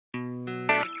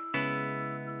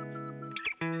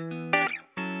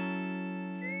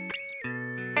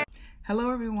Hello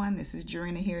everyone, this is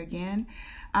Jorina here again.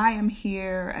 I am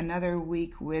here another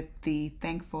week with the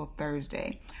Thankful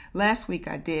Thursday. Last week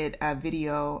I did a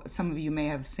video, some of you may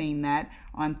have seen that,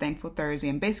 on Thankful Thursday,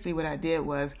 and basically what I did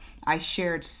was I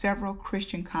shared several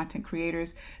Christian content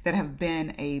creators that have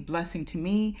been a blessing to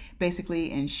me,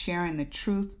 basically in sharing the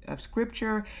truth of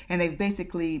Scripture, and they've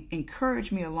basically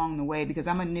encouraged me along the way because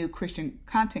I'm a new Christian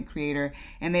content creator,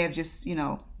 and they have just,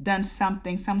 done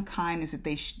something, some kindness that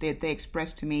they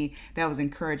expressed to me that was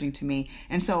encouraging to me.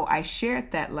 And so I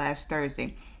shared that last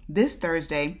Thursday. This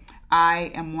Thursday,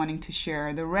 I am wanting to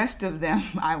share the rest of them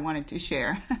I wanted to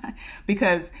share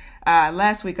because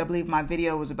last week, I believe my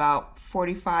video was about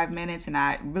 45 minutes, and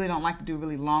I really don't like to do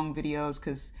really long videos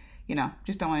because,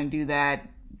 just don't want to do that.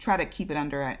 Try to keep it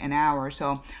under an hour.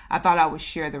 So I thought I would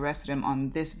share the rest of them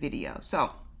on this video.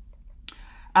 So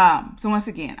once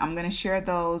again, I'm going to share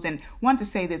those, and want to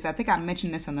say this. I think I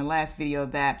mentioned this on the last video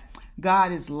that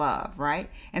God is love, right?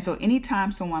 And so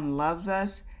anytime someone loves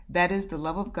us, that is the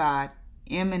love of God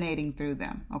emanating through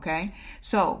them, okay?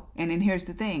 So, and then here's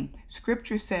the thing.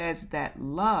 Scripture says that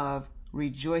love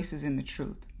rejoices in the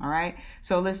truth, all right?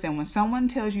 So listen, when someone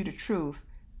tells you the truth,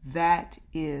 that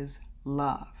is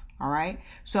love, all right?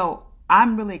 So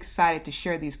I'm really excited to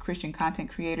share these Christian content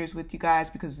creators with you guys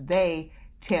because they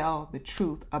tell the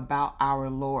truth about our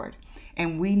Lord.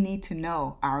 And we need to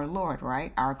know our Lord,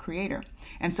 right? Our Creator.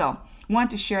 And so I want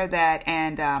to share that.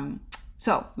 And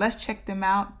so let's check them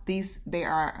out. They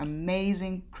are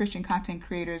amazing Christian content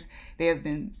creators. They have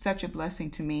been such a blessing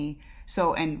to me.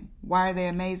 So, and why are they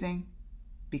amazing?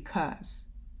 Because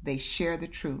they share the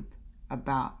truth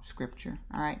about Scripture.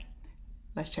 All right,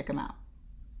 let's check them out.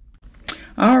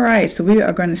 All right, so we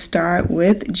are going to start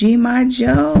with G My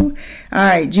Joe. All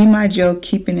right, G My Joe,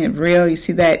 keeping it real. You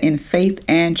see that in faith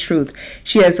and truth.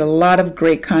 She has a lot of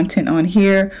great content on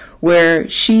here where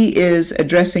she is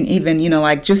addressing even,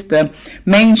 like just the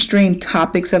mainstream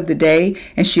topics of the day,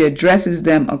 and she addresses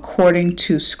them according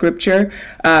to Scripture.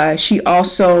 She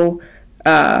also,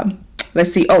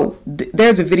 let's see. Oh,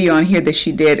 there's a video on here that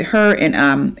she did. Her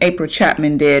and April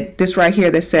Chapman did this right here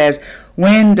that says,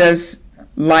 "When does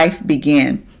life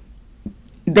begin?"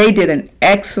 They did an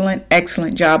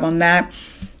excellent job on that.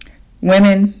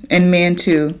 Women and men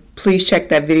too, please check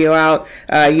that video out.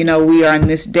 We are in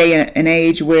this day and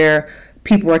age where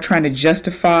people are trying to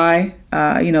justify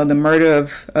the murder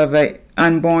of an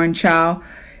unborn child.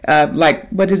 I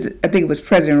think it was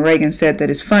President Reagan said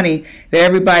that it's funny that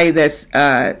everybody that's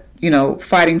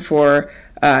fighting for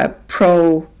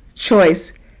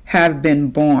pro-choice have been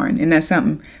born. Isn't that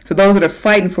something? So those that are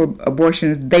fighting for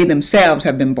abortions, they themselves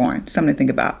have been born. Something to think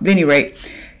about. But at any rate,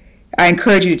 I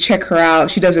encourage you to check her out.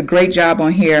 She does a great job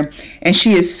on here. And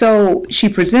she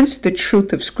presents the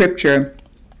truth of Scripture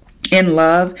in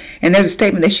love. And there's a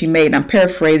statement that she made, and I'm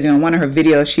paraphrasing on one of her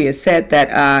videos. She has said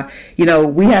that,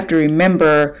 we have to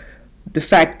remember the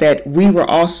fact that we were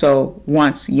also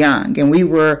once young, and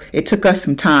it took us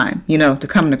some time, to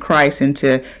come to Christ and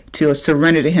to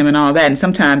surrender to Him and all that. And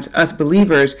sometimes us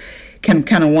believers can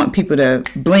kind of want people to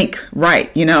blink right,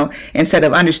 instead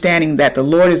of understanding that the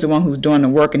Lord is the one who's doing the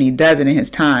work and He does it in His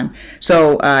time.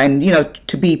 So,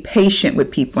 to be patient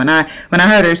with people. And when I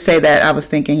heard her say that, I was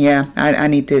thinking, yeah, I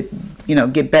need to,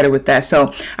 get better with that.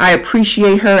 So I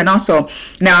appreciate her. And also,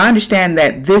 now I understand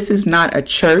that this is not a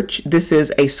church. This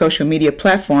is a social media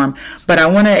platform. But I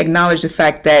want to acknowledge the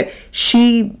fact that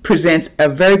she presents a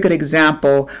very good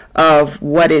example of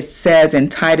what it says in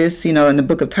Titus, in the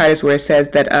book of Titus, where it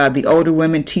says that the older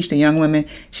women teach the young women.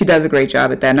 She does a great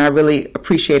job at that. And I really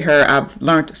appreciate her. I've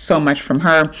learned so much from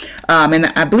her. And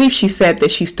I believe she said that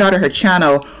she started her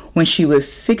channel when she was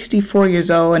 64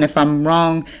 years old. And if I'm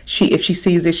wrong, if she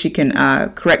sees this, she can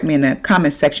correct me in the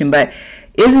comments section. But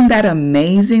isn't that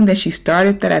amazing that she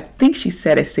started that? I think she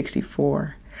said at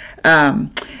 64.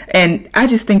 And I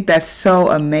just think that's so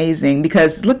amazing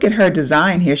because look at her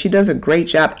design here. She does a great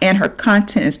job, and her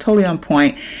content is totally on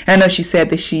point. And I know she said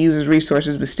that she uses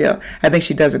resources, but still, I think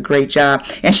she does a great job.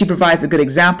 And she provides a good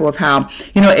example of how,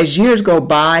 as years go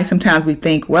by, sometimes we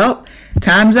think, well,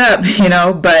 time's up,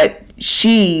 but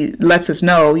she lets us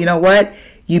know, what?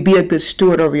 You be a good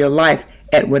steward over your life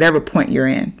at whatever point you're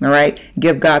in, all right?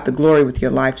 Give God the glory with your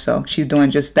life. So she's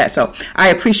doing just that. So I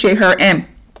appreciate her. And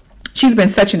she's been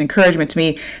such an encouragement to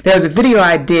me. There was a video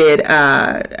I did,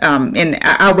 and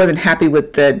I wasn't happy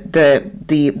with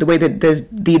the way that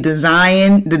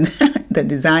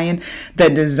the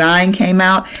design came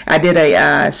out. I did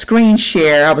a screen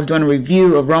share. I was doing a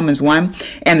review of Romans 1,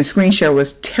 and the screen share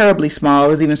was terribly small. It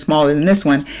was even smaller than this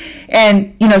one.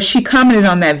 And, you know, she commented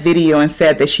on that video and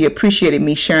said that she appreciated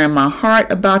me sharing my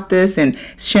heart about this and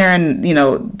sharing, you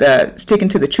know, sticking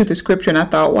to the truth of Scripture. And I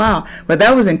thought, wow, well,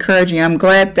 that was encouraging. I'm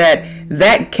glad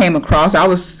that came across. I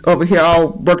was over here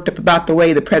all worked up about the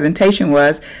way the presentation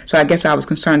was, so I guess I was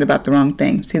concerned about the wrong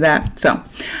thing. See that? So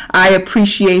I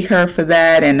appreciate her for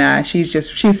that, and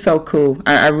she's so cool.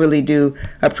 I really do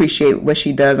appreciate what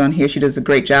she does on here. She does a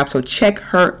great job, so check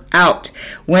her out.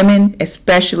 Women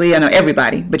especially, I know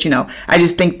everybody, but you know, I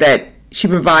just think that she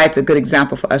provides a good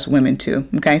example for us women too.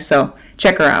 Okay, so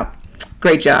check her out.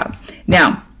 Great job.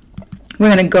 Now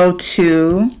we're going to go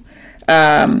to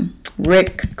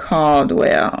Rick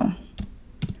Caldwell.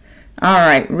 All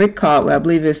right, Rick Caldwell. I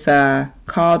believe it's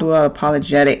Caldwell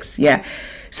Apologetics. Yeah.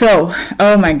 So,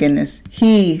 oh my goodness,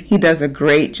 he does a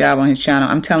great job on his channel.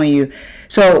 I'm telling you.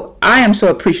 So I am so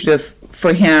appreciative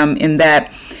for him in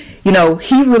that, you know,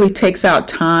 he really takes out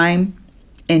time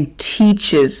and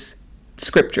teaches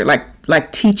Scripture, like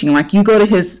teaching. Like you go to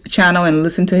his channel and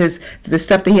listen to the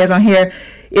stuff that he has on here.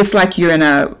 It's like you're in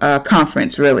a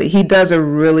conference, really. He does a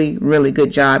really, really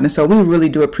good job. And so we really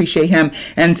do appreciate him.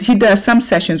 And he does some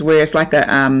sessions where it's like a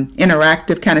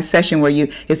interactive kind of session where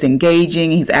it's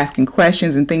engaging. He's asking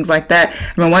questions and things like that.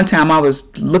 I mean, one time I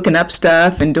was looking up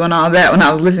stuff and doing all that when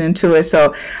I was listening to it.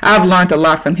 So I've learned a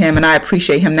lot from him, and I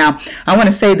appreciate him. Now, I want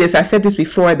to say this. I said this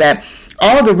before, that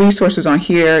all the resources on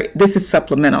here, this is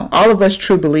supplemental. All of us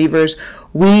true believers,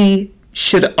 we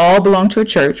should all belong to a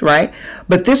church, right?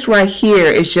 But this right here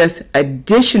is just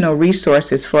additional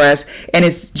resources for us. And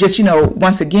it's just, you know,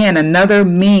 once again, another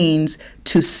means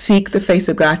to seek the face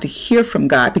of God, to hear from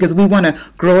God, because we want to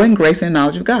grow in grace and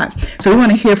knowledge of God. So we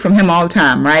want to hear from him all the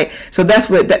time, right? So that's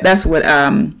what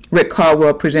Rick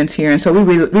Caldwell presents here. And so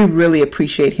we really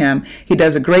appreciate him. He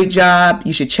does a great job.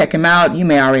 You should check him out. You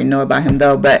may already know about him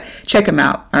though, but check him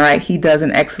out. All right. He does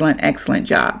an excellent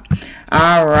job.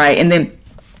 All right. And then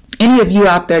any of you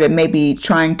out there that may be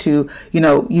trying to, you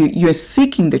know, you're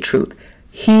seeking the truth,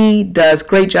 he does a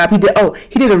great job. He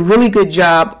did a really good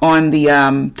job on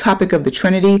the topic of the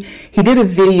Trinity. He did a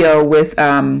video with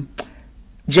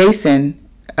Jason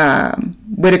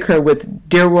Whitaker with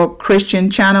Dear World Christian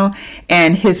channel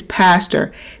and his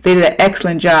pastor. They did an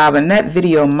excellent job, and that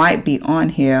video might be on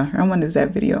here. I wonder, is that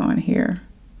video on here?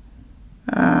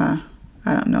 I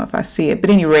don't know if I see it, but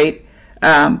at any rate,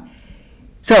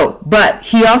 but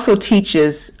he also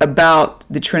teaches about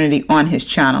the Trinity on his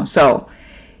channel. So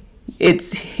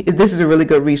this is a really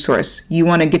good resource. You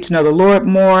want to get to know the Lord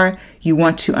more. You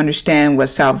want to understand what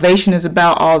salvation is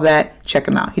about, all that. Check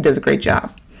him out. He does a great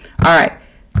job. All right,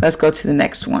 let's go to the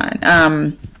next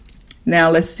one.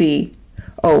 Now let's see.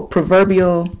 Oh,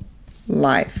 Proverbial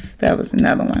Life. That was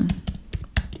another one.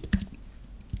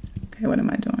 Okay, what am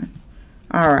I doing?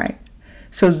 All right.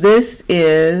 So this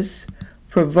is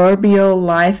Proverbial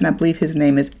Life, and I believe his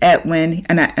name is Edwin,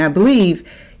 and I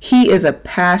believe he is a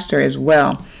pastor as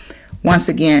well. Once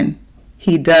again,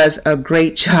 he does a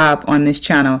great job on this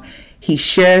channel. He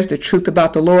shares the truth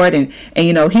about the Lord, and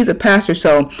you know, he's a pastor.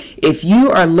 So if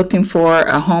you are looking for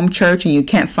a home church and you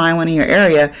can't find one in your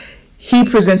area, he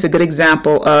presents a good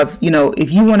example of, you know,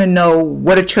 if you want to know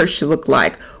what a church should look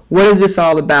like, what is this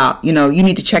all about? You know, you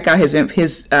need to check out his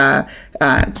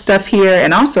stuff here.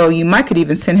 And also, you could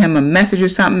even send him a message or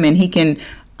something, and he can,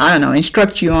 I don't know,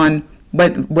 instruct you on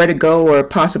where to go, or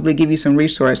possibly give you some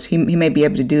resource. He may be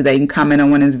able to do that. You can comment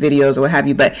on one of his videos or what have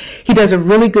you. But he does a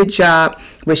really good job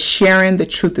with sharing the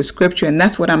truth of Scripture, and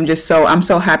that's what I'm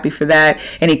so happy for that.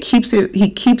 And he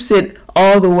keeps it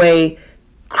all the way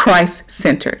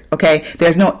Christ-centered. Okay,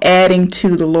 there's no adding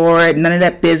to the Lord, none of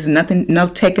that business, nothing, no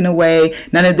taking away,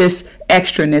 none of this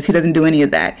extraness. He doesn't do any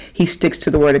of that. He sticks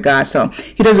to the Word of God. So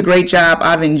he does a great job.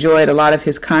 I've enjoyed a lot of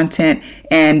his content,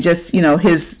 and just, you know,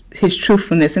 his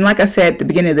truthfulness. And like I said at the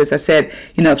beginning of this, I said,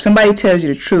 you know, if somebody tells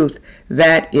you the truth,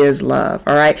 that is love.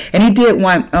 All right. And he did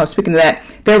one. Oh, speaking of that,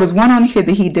 there was one on here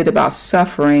that he did about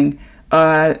suffering.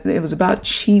 It was about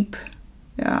cheap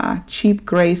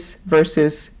grace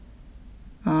versus.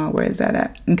 Where is that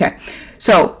at? Okay.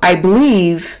 So I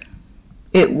believe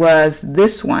it was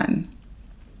this one.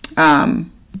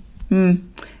 It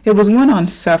was one on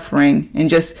suffering and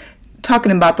just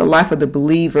talking about the life of the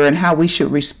believer and how we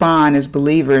should respond as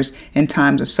believers in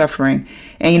times of suffering.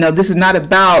 And, you know, this is not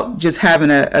about just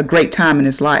having a great time in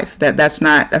his life. That's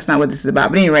not what this is about.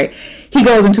 But at any rate, he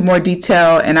goes into more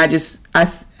detail, and I just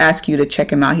ask you to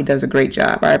check him out. He does a great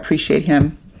job. I appreciate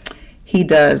him. He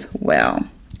does well.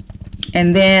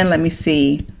 And then let me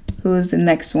see. Who is the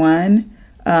next one?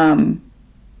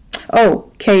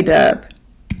 Oh, K-Dub.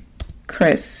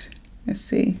 Chris. Let's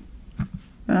see.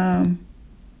 All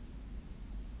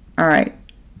right.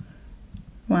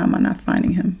 Why am I not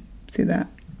finding him? See that?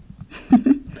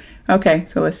 Okay,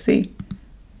 so let's see.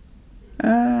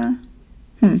 I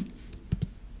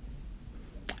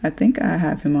think I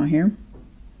have him on here.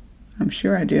 I'm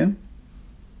sure I do.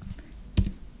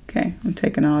 Okay, I'm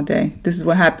taking all day. This is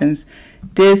what happens.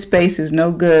 Div space is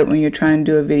no good when you're trying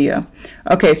to do a video.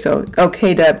 Okay, so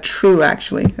K-Dub, true,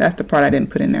 actually. That's the part I didn't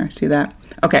put in there. See that?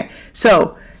 Okay,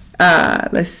 so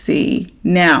let's see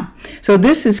now. So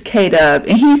this is K-Dub,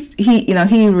 and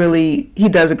he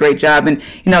does a great job. And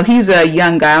he's a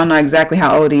young guy. I don't know exactly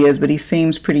how old he is, but he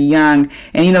seems pretty young.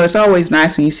 And it's always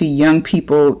nice when you see young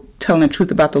people telling the truth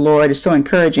about the Lord. It's so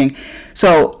encouraging.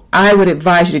 So I would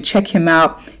advise you to check him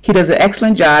out. He does an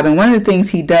excellent job, and one of the things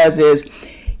he does is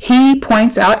he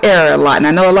points out error a lot. And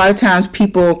I know a lot of times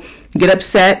people get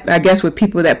upset, I guess, with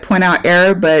people that point out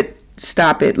error, but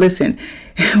stop it. Listen,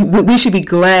 we should be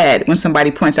glad when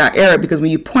somebody points out error, because when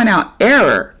you point out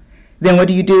error, then what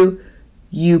do?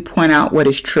 You point out what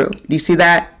is true. Do you see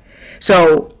that?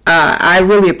 So I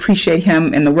really appreciate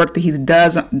him and the work that he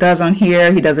does on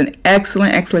here. He does an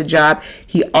excellent job.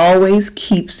 He always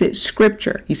keeps it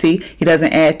scripture. You see, he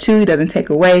doesn't add to, he doesn't take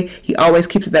away. He always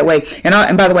keeps it that way.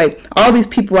 And by the way, all these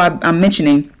people I'm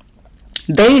mentioning,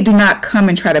 they do not come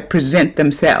and try to present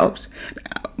themselves.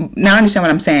 Now understand what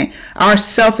I'm saying. Our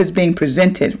self is being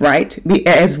presented, right?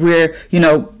 As we're,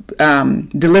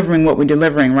 delivering what we're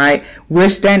delivering, right? We're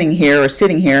standing here or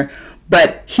sitting here,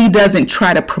 but he doesn't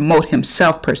try to promote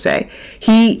himself per se.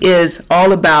 He is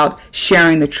all about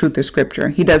sharing the truth of Scripture.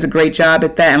 He does a great job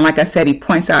at that. And like I said, he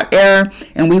points out error,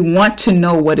 and we want to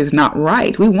know what is not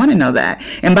right. We want to know that.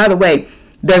 And by the way,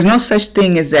 there's no such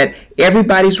thing as that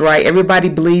everybody's right, everybody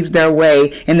believes their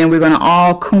way, and then we're going to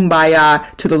all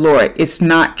kumbaya to the Lord. It's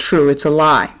not true. It's a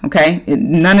lie, okay?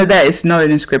 None of that is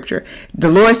noted in Scripture. The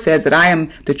Lord says that I am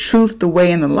the truth, the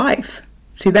way, and the life.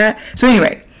 See that? So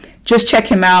anyway, just check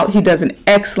him out. He does an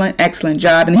excellent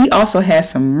job. And he also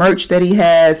has some merch that he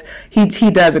has. He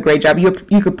does a great job. You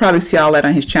could probably see all that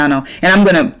on his channel. And I'm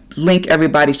going to link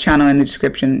everybody's channel in the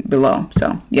description below.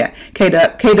 So yeah,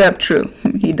 K-Dub, true.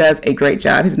 He does a great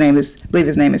job. I believe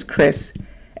his name is Chris.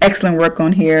 Excellent work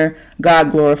on here. God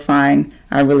glorifying.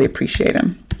 I really appreciate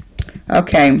him.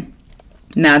 Okay.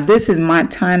 Now this is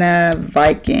Montana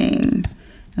Viking.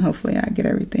 And hopefully I get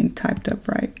everything typed up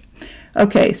right.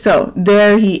 Okay, so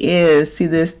there he is. See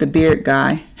this, the beard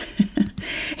guy.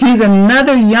 He's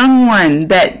another young one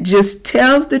that just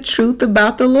tells the truth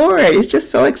about the Lord. It's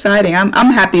just so exciting. I'm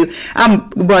happy. I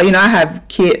have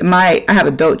I have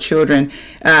adult children,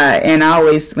 and I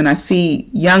always, when I see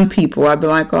young people, I'll be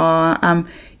like, oh, I'm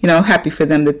happy for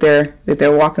them that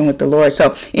they're walking with the Lord.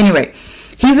 So anyway,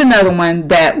 he's another one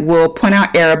that will point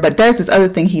out error, but there's this other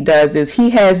thing he does is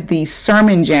he has these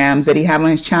sermon jams that he have on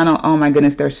his channel. Oh my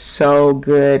goodness, they're so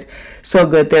good. So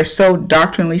good. They're so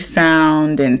doctrinally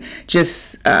sound and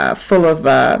just full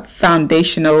of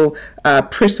foundational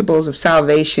principles of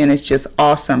salvation. It's just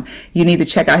awesome. You need to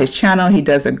check out his channel. He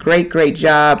does a great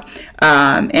job.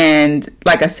 And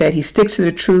like I said, he sticks to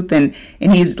the truth, and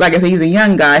he's, like I said, he's a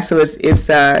young guy, so it's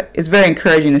very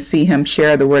encouraging to see him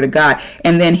share the word of God.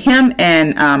 And then him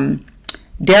and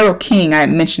Daryl King, I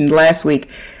mentioned last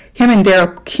week, him and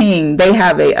Daryl King, they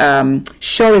have a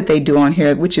show that they do on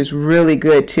here, which is really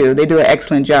good too. They do an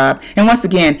excellent job. And once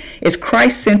again, it's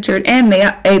Christ-centered, and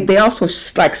they also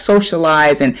like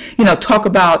socialize and talk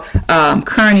about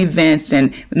current events,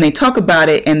 and they talk about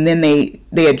it, and then they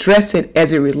address it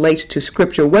as it relates to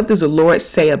Scripture. What does the Lord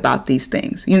say about these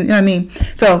things? You know what I mean?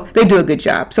 So they do a good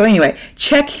job. So anyway,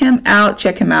 check him out.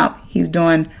 Check him out. He's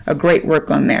doing a great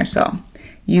work on there. So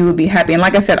you will be happy. And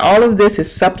like I said, all of this is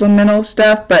supplemental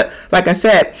stuff. But like I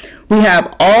said, we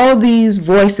have all these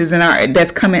voices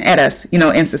that's coming at us,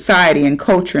 in society and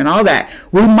culture and all that.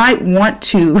 We might want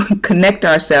to connect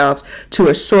ourselves to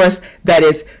a source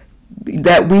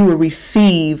that we will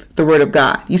receive the word of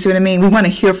God. You see what I mean? We want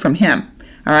to hear from him.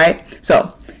 All right.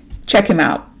 So check him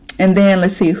out. And then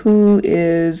let's see who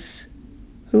is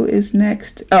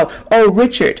next. Oh,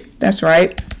 Richard. That's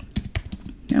right.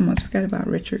 I almost forgot about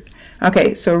Richard.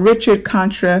 Okay, so Richard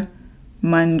Contra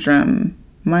Mundum,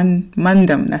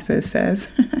 that's what it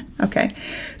says. Okay,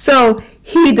 so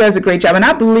he does a great job, and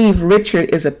I believe Richard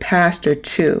is a pastor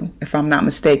too, if I'm not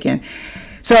mistaken.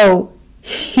 So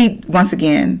he, once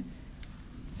again,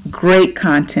 great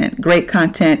content.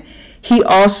 he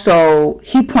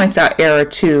points out error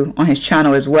too on his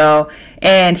channel as well,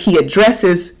 and he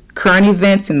addresses current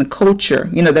events in the culture,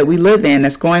 that we live in,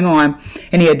 that's going on,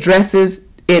 and he addresses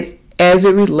it as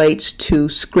it relates to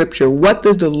Scripture. What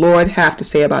does the Lord have to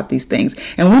say about these things?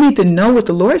 And we need to know what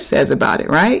the Lord says about it,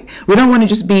 right? We don't want to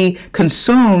just be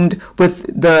consumed with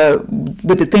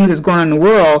the things that's going on in the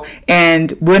world,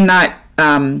 and we're not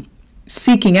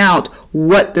seeking out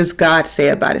what does God say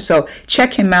about it. So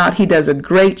check him out. He does a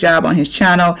great job on his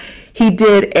channel. He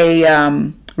did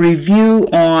a review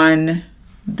on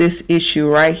this issue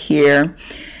right here,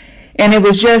 and it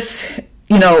was just,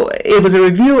 it was a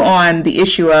review on the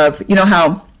issue of,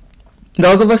 how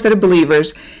those of us that are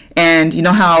believers, and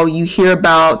how you hear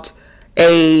about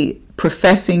a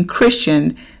professing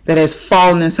Christian that has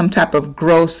fallen in some type of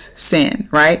gross sin,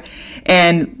 right?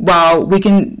 And while we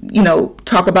can,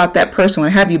 talk about that person,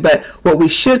 what have you, but what we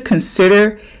should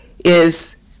consider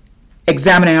is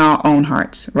examining our own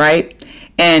hearts, right?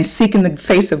 And seeking the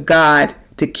face of God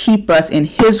to keep us in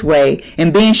his way,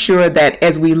 and being sure that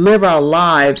as we live our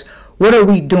lives, what are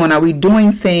we doing? Are we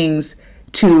doing things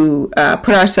to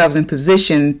put ourselves in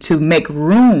position to make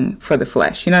room for the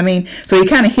flesh? You know what I mean? So he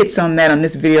kind of hits on that on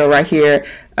this video right here.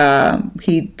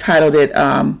 He titled it,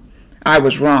 I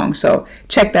Was Wrong. So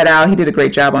check that out. He did a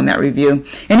great job on that review.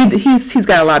 And he's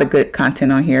got a lot of good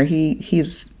content on here. He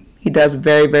does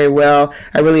very, very well.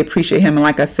 I really appreciate him. And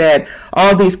like I said,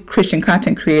 all these Christian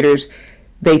content creators,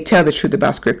 they tell the truth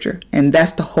about Scripture, and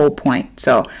that's the whole point.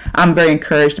 So I'm very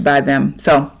encouraged by them.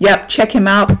 So yep, check him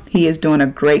out. He is doing a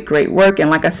great, great work.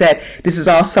 And like I said, this is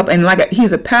all stuff, and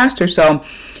he's a pastor. So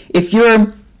if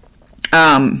you're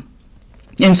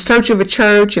in search of a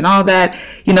church and all that,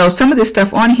 some of this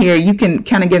stuff on here, you can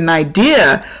kind of get an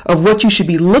idea of what you should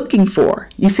be looking for.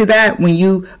 You see that when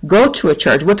you go to a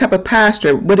church, what type of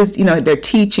pastor, what is, their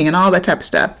teaching and all that type of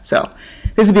stuff. So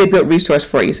this would be a good resource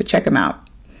for you. So check them out.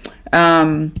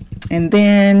 And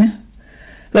then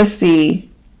let's see,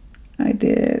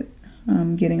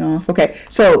 I'm getting off. Okay.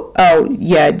 So, oh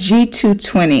yeah,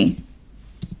 G220.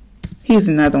 He's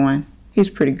another one. He's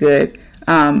pretty good.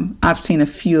 I've seen a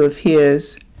few of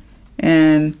his,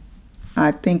 and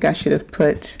I think I should have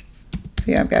put,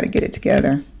 see, I've got to get it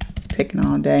together. Taking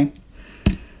all day.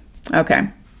 Okay.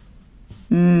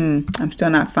 I'm still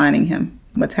not finding him.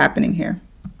 What's happening here?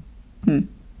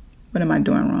 What am I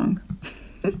doing wrong?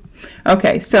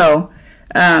 Okay, so,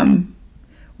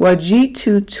 well,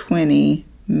 G220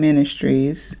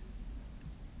 Ministries,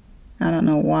 I don't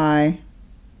know why,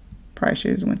 probably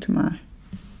should have went to my,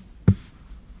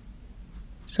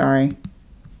 sorry,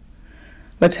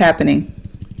 what's happening?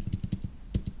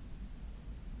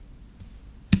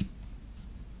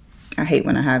 I hate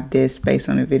when I have dead space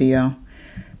on a video,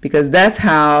 because that's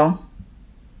how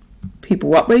people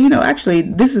walk. But actually,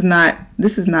 this is not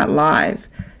live.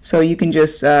 So you can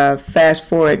just fast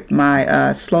forward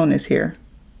my slowness here,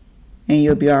 and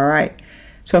you'll be all right.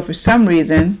 So for some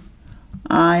reason,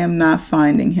 I am not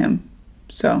finding him.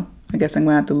 So I guess I'm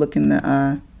going to have to look in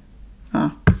the,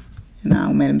 and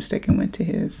I made a mistake and went to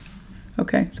his.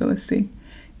 Okay, so let's see.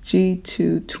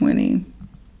 G220.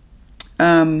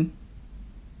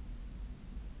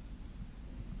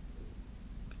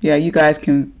 Yeah, you guys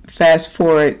can fast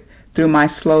forward through my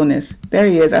slowness. There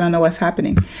he is. I don't know what's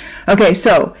happening. Okay,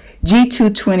 so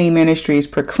G220 Ministries,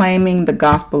 proclaiming the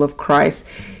gospel of Christ.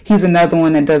 He's another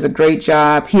one that does a great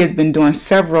job. He has been doing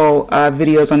several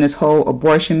videos on this whole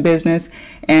abortion business,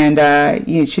 and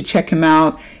you should check him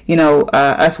out.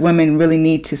 Us women really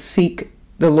need to seek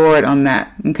the Lord on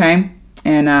that, okay?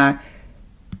 And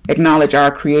acknowledge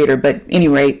our Creator. But at any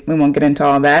rate, we won't get into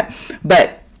all that.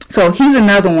 But so he's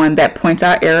another one that points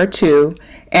out error too.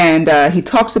 And he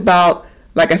talks about,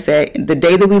 like I said, the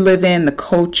day that we live in, the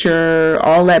culture,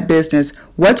 all that business,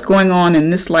 what's going on in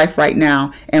this life right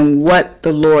now, and what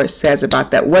the Lord says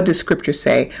about that. What does Scripture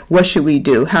say? What should we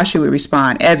do? How should we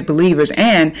respond as believers?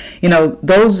 And,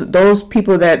 those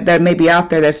people that may be out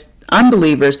there that's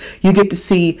unbelievers, you get to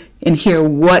see and hear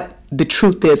what the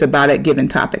truth is about a given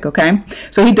topic, okay?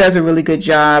 So he does a really good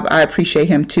job. I appreciate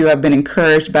him too. I've been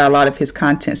encouraged by a lot of his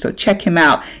content. So check him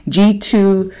out,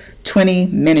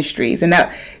 G220 Ministries. And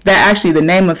that actually, the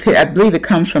name of it, I believe it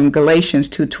comes from Galatians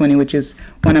 2:20, which is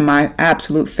one of my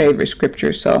absolute favorite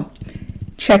scriptures. So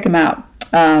check him out.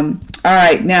 All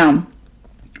right, now,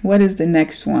 what is the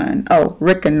next one? Oh,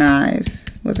 Recognize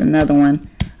was another one.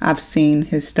 I've seen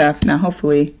his stuff. Now,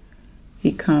 hopefully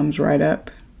he comes right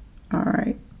up. All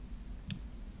right.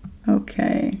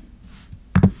 Okay.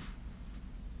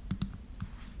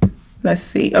 Let's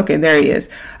see. Okay, there he is.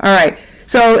 All right.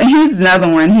 So he's another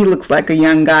one. He looks like a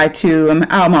young guy too.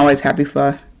 I'm always happy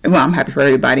for well, I'm happy for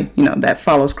everybody, that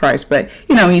follows Christ. But,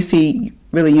 when you see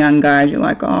really young guys, you're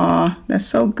like, oh, that's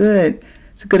so good.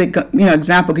 It's a good,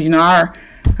 example because,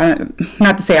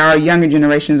 not to say our younger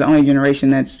generation is the only generation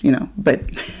that's, but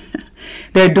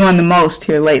they're doing the most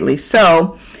here lately.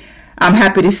 So I'm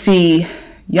happy to see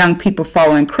young people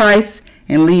following Christ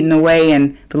and leading the way,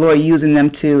 and the Lord using them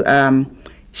to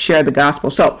share the gospel.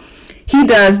 So he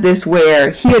does this where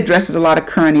he addresses a lot of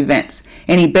current events,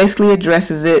 and he basically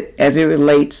addresses it as it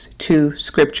relates to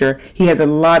Scripture. He has a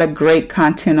lot of great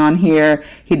content on here.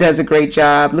 He does a great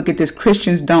job. Look at this.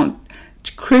 Christians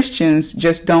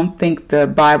just don't think the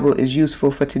Bible is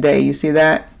useful for today. You see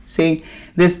that? See,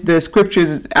 the Scriptures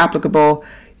is applicable,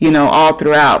 all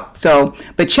throughout. So,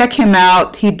 but check him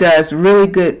out. He does really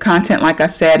good content, like I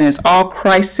said, and it's all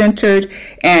Christ-centered.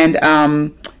 And,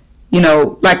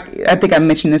 like I think I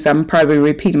mentioned this, I'm probably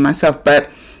repeating myself, but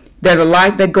there's a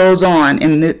lot that goes on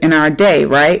in our day,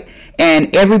 right?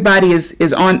 And everybody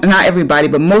is on, not everybody,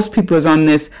 but most people is on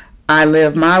this, I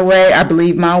live my way, I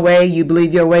believe my way, you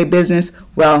believe your way business.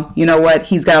 Well, you know what?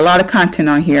 He's got a lot of content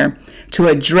on here to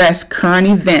address current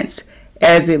events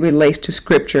as it relates to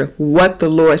Scripture, what the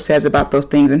Lord says about those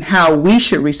things and how we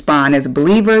should respond as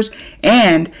believers.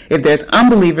 And if there's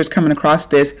unbelievers coming across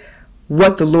this,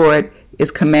 what the Lord is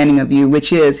commanding of you,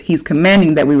 which is he's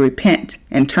commanding that we repent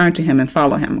and turn to him and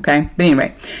follow him. Okay. But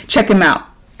anyway, check him out.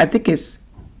 I think it's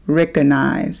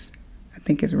Recognize. I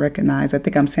think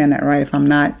I'm saying that right. If I'm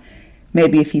not,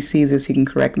 maybe if he sees this, he can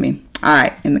correct me. All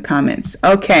right. In the comments.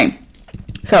 Okay.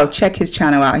 So check his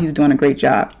channel out. He's doing a great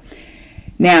job.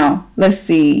 Now, let's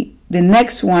see. The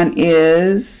next one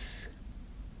is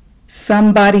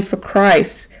Somebody for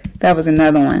Christ. That was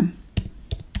another one.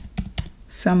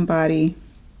 Somebody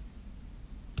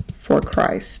for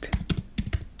Christ.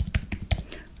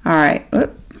 All right.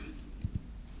 Oop.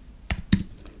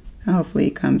 Hopefully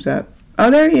he comes up.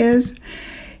 Oh, there he is.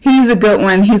 He's a good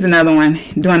one. He's another one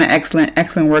doing an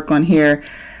excellent work on here.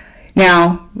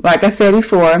 Now, like I said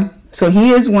before, so he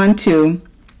is one too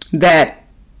that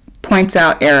points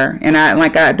out error. And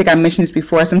I think I mentioned this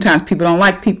before. Sometimes people don't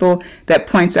like people that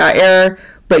points out error,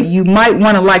 but you might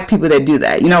want to like people that do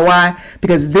that. You know why?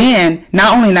 Because then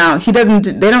not only now they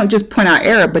don't just point out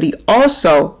error, but he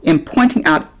also, in pointing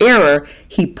out error,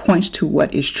 he points to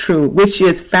what is true, which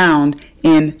is found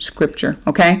in Scripture.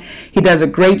 Okay, he does a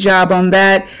great job on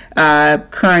that.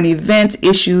 Current events,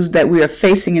 issues that we are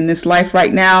facing in this life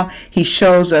right now. He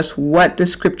shows us what the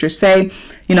Scriptures say.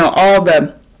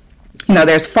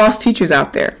 There's false teachers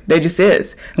out there. There just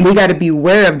is. And we got to be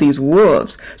aware of these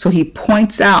wolves. So he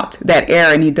points out that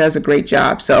error, and he does a great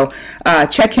job. So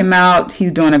check him out.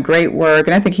 He's doing a great work.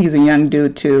 And I think he's a young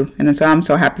dude too. And so I'm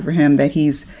so happy for him that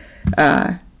he's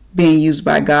being used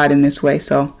by God in this way.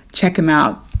 So check him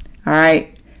out. All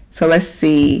right. So let's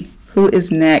see. Who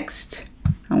is next?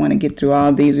 I want to get through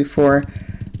all these before.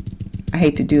 I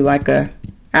hate to do like a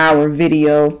hour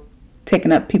video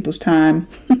taking up people's time.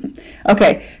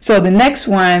 Okay, so the next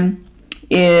one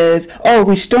is,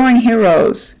 Restoring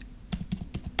Heroes.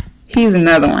 He's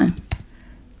another one.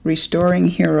 Restoring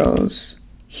Heroes.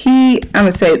 I'm going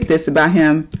to say this about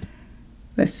him.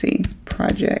 Let's see.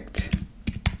 Project.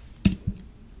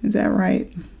 Is that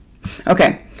right?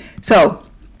 Okay, so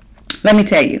let me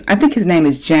tell you. I think his name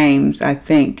is James, I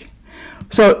think.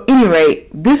 So, at any rate,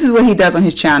 this is what he does on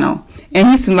his channel. And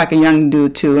he seems like a young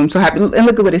dude, too. I'm so happy. And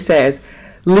look at what it says.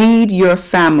 Lead your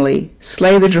family.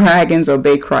 Slay the dragons.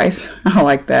 Obey Christ. I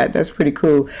like that. That's pretty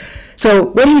cool. So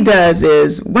what he does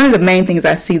is, one of the main things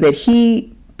I see that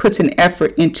he puts an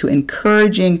effort into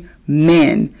encouraging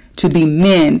men to be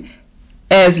men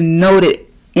as noted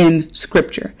in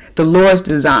Scripture. The Lord's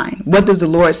design. What does the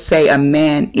Lord say a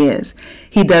man is?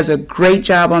 He does a great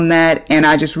job on that, and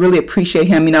I just really appreciate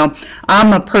him.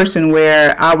 I'm a person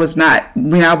where I was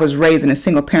raised in a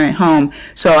single parent home,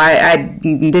 so I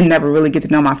didn't ever really get to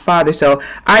know my father. So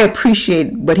I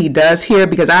appreciate what he does here,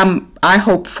 because I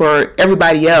hope for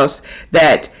everybody else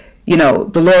that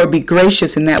the Lord would be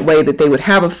gracious in that way, that they would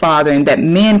have a father, and that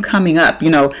men coming up,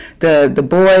 the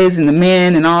boys and the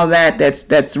men and all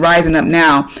that's rising up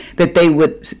now, that they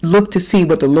would look to see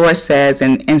what the Lord says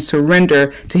and surrender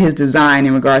to his design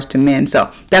in regards to men.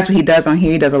 So that's what he does on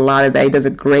here. He does a lot of that. He does a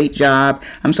great job.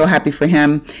 I'm so happy for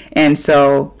him. And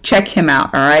so check him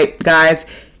out. All right, guys,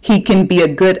 he can be a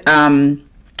good,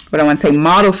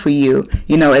 model for you,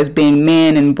 as being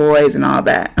men and boys and all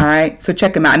that. All right. So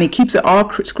check him out. And he keeps it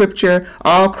all Scripture,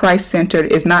 all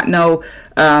Christ-centered. It's not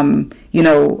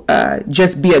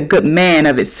just be a good man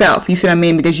of itself. You see what I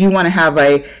mean? Because you want to have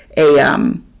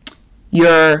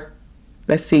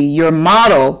your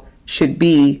model should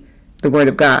be the word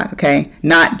of God, okay?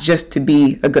 Not just to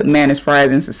be a good man as far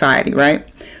as in society, right?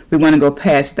 We want to go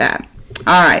past that.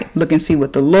 All right, look and see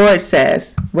what the Lord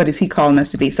says. What is he calling us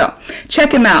to be? So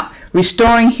check him out.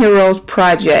 Restoring Heroes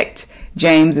Project.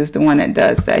 James is the one that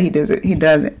does that. He does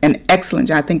an excellent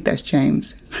job. I think that's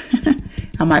James.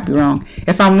 I might be wrong.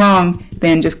 If I'm wrong,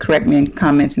 then just correct me in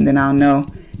comments, and then I'll know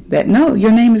that, no,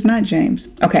 your name is not James.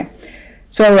 Okay.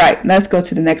 So, all right, let's go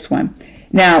to the next one.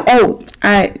 Now, oh,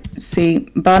 I see,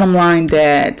 bottom line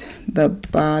dad. The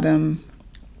bottom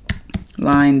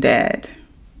line dad.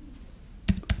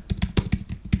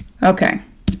 Okay.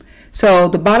 So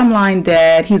the bottom line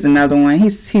dad, he's another one. He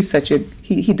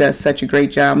does such a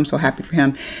great job. I'm so happy for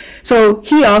him. So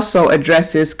he also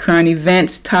addresses current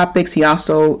events, topics. He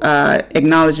also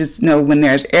acknowledges, when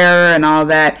there's error and all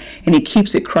that, and he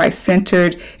keeps it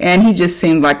Christ-centered. And he just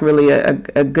seemed like really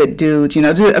a good dude,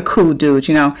 just a cool dude,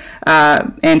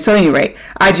 And so, anyway,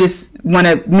 I just want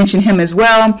to mention him as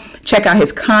well. Check out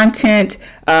his content.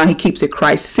 He keeps it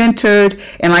Christ-centered.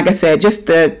 And like I said, just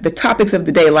the topics of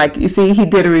the day. Like, you see, he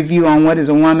did a review on what is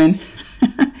a woman.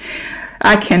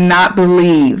 I cannot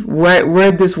believe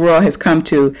where this world has come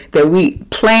to, that we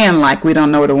plan like we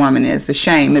don't know what a woman is. It's a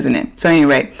shame, isn't it? So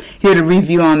anyway, he did a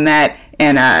review on that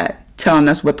and telling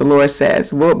us what the Lord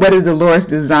says. What is the Lord's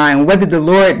design? What did the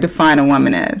Lord define a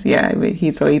woman as? Yeah,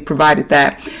 so he provided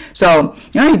that. So,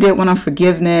 he did one on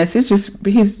forgiveness.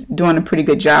 He's doing a pretty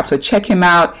good job. So check him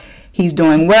out. He's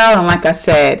doing well. And like I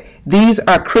said, these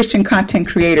are Christian content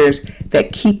creators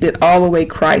that keep it all the way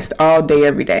Christ all day,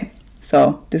 every day.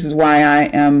 So this is why I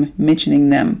am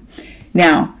mentioning them.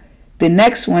 Now, the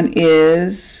next one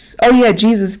is,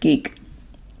 Jesus Geek.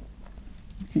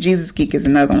 Jesus Geek is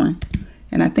another one.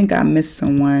 And I think I missed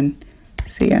someone.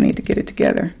 See, I need to get it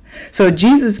together. So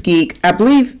Jesus Geek, I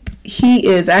believe he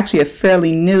is actually a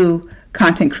fairly new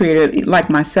content creator like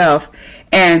myself.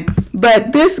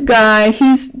 But this guy,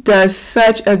 he does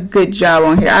such a good job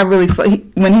on here. I really feel,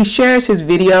 when he shares his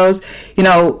videos,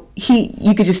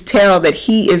 you could just tell that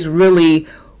he is really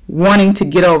wanting to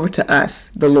get over to us,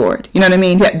 the Lord. You know what I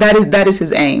mean? That is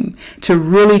his aim, to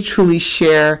really truly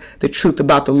share the truth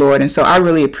about the Lord. And so I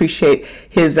really appreciate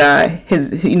his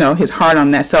heart on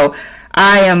that. So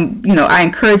I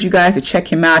encourage you guys to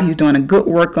check him out. He's doing a good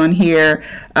work on here.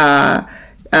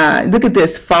 Look at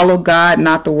this. Follow God,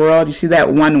 not the world. You see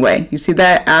that? One way. You see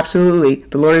that? Absolutely.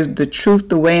 The Lord is the truth,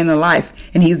 the way, and the life.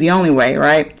 And he's the only way,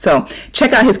 right? So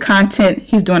check out his content.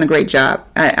 He's doing a great job.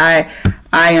 I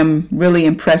am really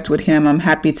impressed with him. I'm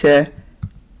happy to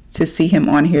see him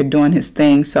on here doing his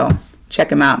thing. So check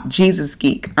him out. Jesus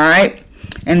Geek. All right.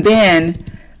 And then,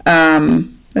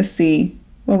 let's see.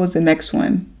 What was the next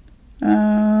one?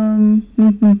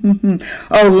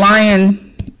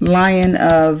 Lion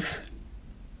of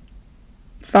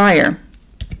Fire.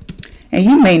 And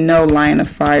you may know Lion of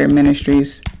Fire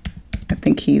Ministries. I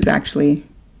think he's actually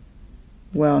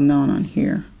well known on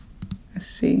here. Let's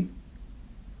see.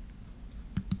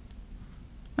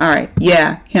 All right.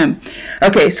 Yeah, him.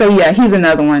 Okay, so yeah, he's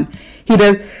another one. He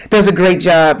does a great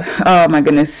job. Oh my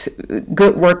goodness.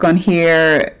 Good work on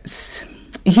here.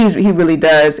 He really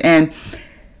does. And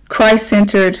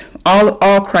Christ-centered,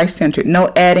 all Christ-centered,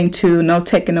 no adding to, no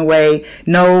taking away,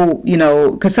 no,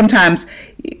 because sometimes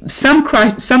some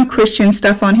Christian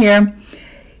stuff on here,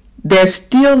 there's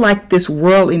still like this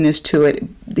worldliness to it.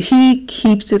 He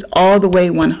keeps it all the way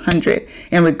 100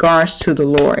 in regards to the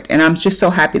Lord. And I'm just so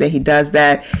happy that he does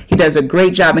that. He does a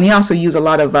great job. And he also uses a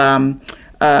lot of, what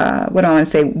do I want to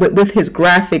say, with his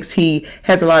graphics, he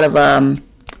has a lot of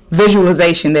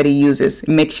visualization that he uses. It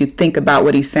makes you think about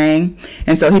what he's saying.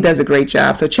 And so he does a great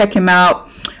job. So check him out.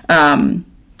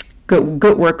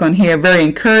 Good work on here. Very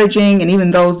encouraging. And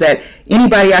even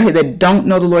anybody out here that don't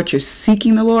know the Lord, you're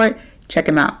seeking the Lord, check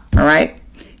him out. All right.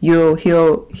 He'll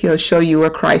show you where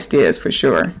Christ is for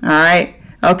sure. All right.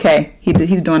 Okay.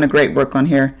 He's doing a great work on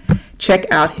here.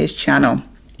 Check out his channel.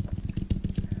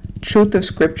 Truth of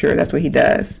Scripture. That's what he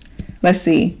does. Let's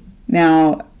see.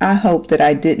 Now, I hope that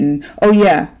I didn't.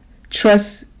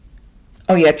 Trust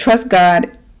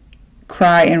God,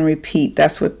 cry and repeat.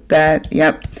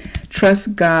 Yep.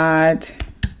 Trust God,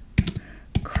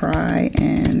 cry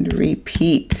and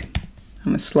repeat.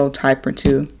 I'm a slow typer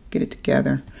too. Get it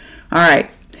together. All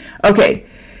right. Okay.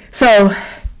 So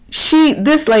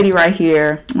this lady right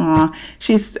here,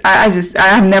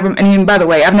 I've never, and by the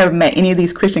way, I've never met any of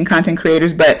these Christian content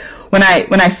creators, but when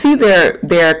I see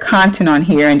their content on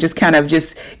here and just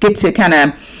get to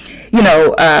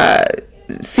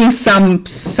see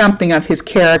something of his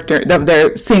character, of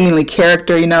their seemingly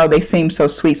character. You know, they seem so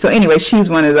sweet. So anyway, she's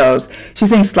one of those. She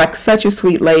seems like such a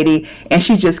sweet lady, and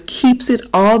she just keeps it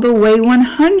all the way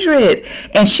 100.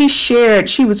 And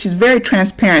she's very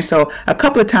transparent. So a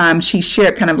couple of times she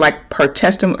shared kind of like her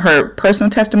personal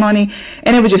testimony,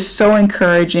 and it was just so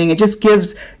encouraging. It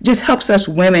just helps us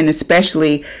women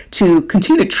especially to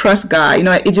continue to trust God. You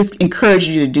know, it just encourages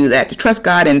you to do that, to trust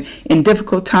God in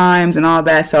difficult times and all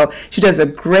that. So she does a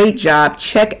great job.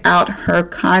 Check out her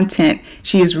content.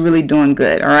 She is really doing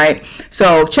good. All right.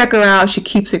 So check her out. She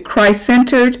keeps it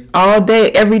Christ-centered all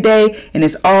day, every day, and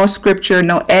it's all scripture.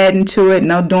 No adding to it.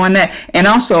 No doing that. And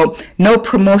also no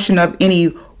promotion of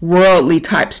any worldly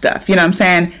type stuff. You know what I'm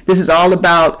saying? This is all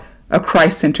about a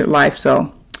Christ-centered life.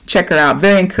 So check her out.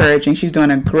 Very encouraging. She's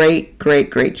doing a great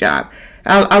job.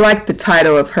 I like the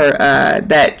title of her,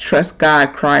 that Trust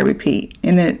God, Cry, Repeat.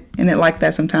 Isn't it like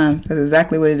that sometimes? That's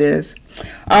exactly what it is.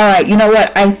 All right, you know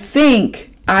what? I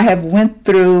think I have went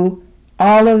through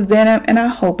all of them, and I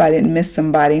hope I didn't miss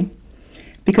somebody,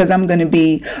 because I'm going to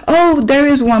be, oh, there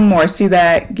is one more. See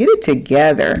that? Get it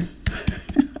together.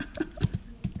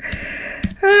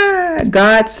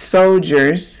 God's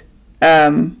Soldiers,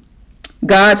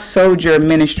 God's Soldier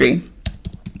Ministry.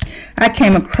 I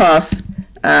came across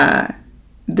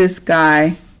this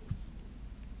guy.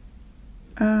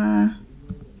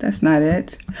 That's not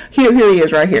it. Here he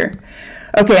is right here.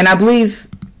 Okay, and I believe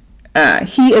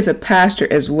he is a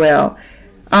pastor as well.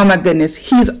 Oh my goodness,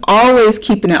 he's always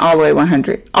keeping it all the way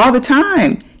 100, all the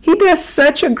time. He does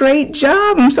such a great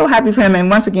job. I'm so happy for him. And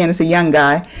once again, it's a young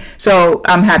guy, so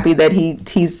I'm happy that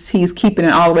he's keeping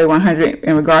it all the way 100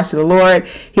 in regards to the Lord.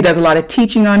 He does a lot of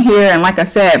teaching on here, and like I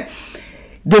said,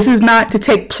 this is not to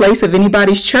take place of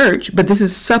anybody's church, but this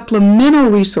is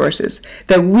supplemental resources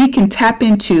that we can tap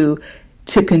into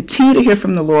to continue to hear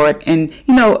from the Lord, and,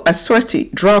 you know, a source to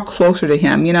draw closer to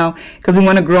him, you know, because we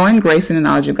want to grow in grace and the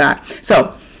knowledge of God.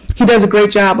 So he does a great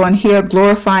job on here,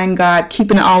 glorifying God,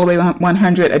 keeping it all the way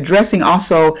 100, addressing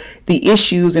also the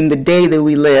issues in the day that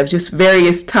we live, just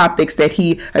various topics that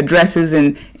he addresses,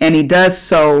 and he does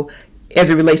so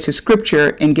as it relates to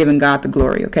scripture and giving God the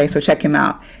glory. Okay, so check him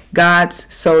out.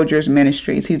 God's Soldiers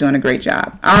Ministries. He's doing a great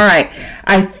job. All right,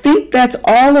 I think that's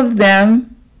all of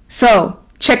them. So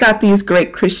check out these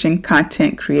great Christian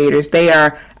content creators. They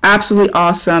are absolutely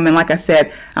awesome. And like I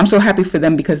said, I'm so happy for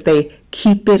them because they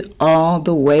keep it all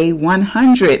the way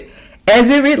 100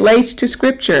 as it relates to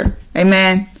scripture.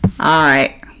 Amen. All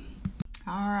right.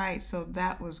 All right. So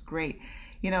that was great.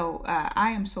 You know, I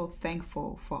am so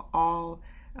thankful for all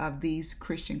of these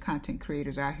Christian content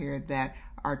creators out here that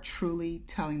are truly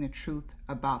telling the truth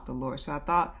about the Lord. So I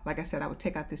thought, like I said, I would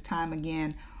take out this time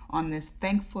again on this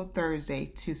Thankful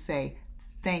Thursday to say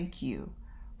thank you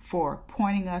for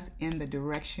pointing us in the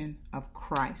direction of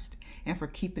Christ and for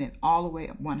keeping it all the way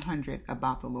at 100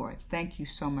 about the Lord. Thank you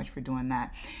so much for doing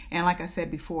that. And like I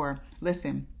said before,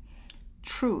 listen,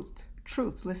 listen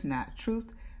to that.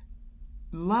 Truth,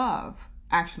 love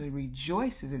actually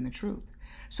rejoices in the truth.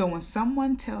 So when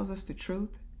someone tells us the truth,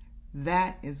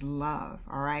 that is love,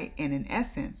 all right? And in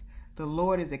essence, the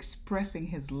Lord is expressing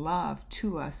his love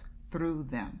to us through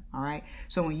them, all right?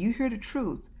 So when you hear the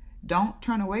truth, don't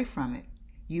turn away from it.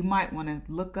 You might want to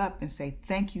look up and say,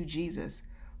 thank you, Jesus,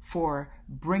 for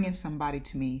bringing somebody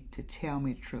to me to tell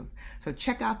me the truth. So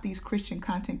check out these Christian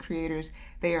content creators.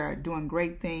 They are doing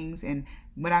great things. And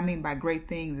what I mean by great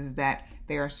things is that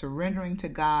they are surrendering to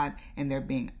God and they're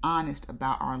being honest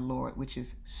about our Lord, which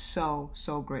is so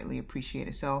greatly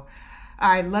appreciated. So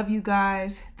I love you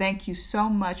guys. Thank you so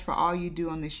much for all you do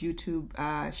on this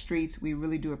YouTube streets. We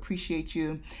really do appreciate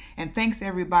you. And thanks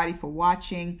everybody for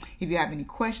watching. If you have any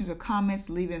questions or comments,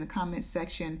 leave it in the comment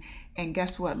section. And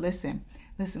guess what? Listen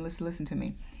to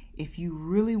me. If you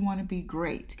really want to be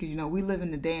great, because you know we live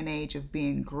in the day and age of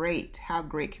being great. How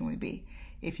great can we be?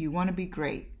 If you want to be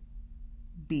great,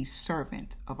 be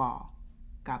servant of all.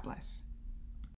 God bless.